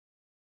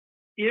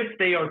if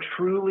they are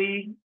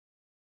truly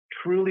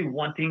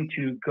wanting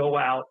to go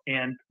out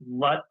and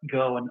let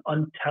go and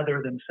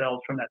untether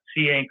themselves from that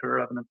sea anchor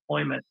of an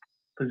employment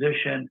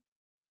position,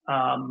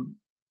 the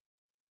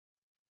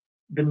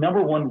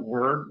number one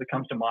word that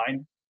comes to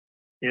mind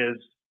is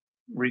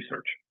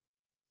research.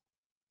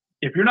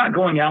 If you're not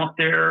going out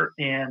there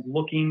and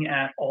looking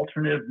at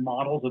alternative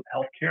models of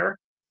healthcare,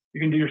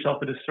 you can do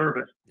yourself a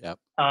disservice. Yep.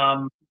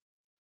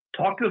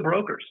 Talk to the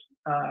brokers.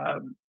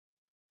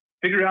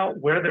 Figure out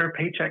where their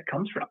paycheck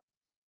comes from.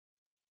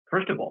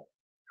 First of all,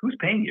 who's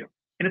paying you?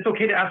 And it's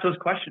okay to ask those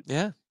questions.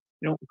 Yeah.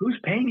 Who's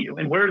paying you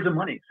and where is the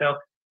money? So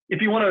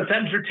if you want a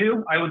sentence or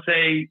two, I would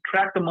say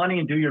track the money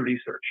and do your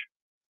research.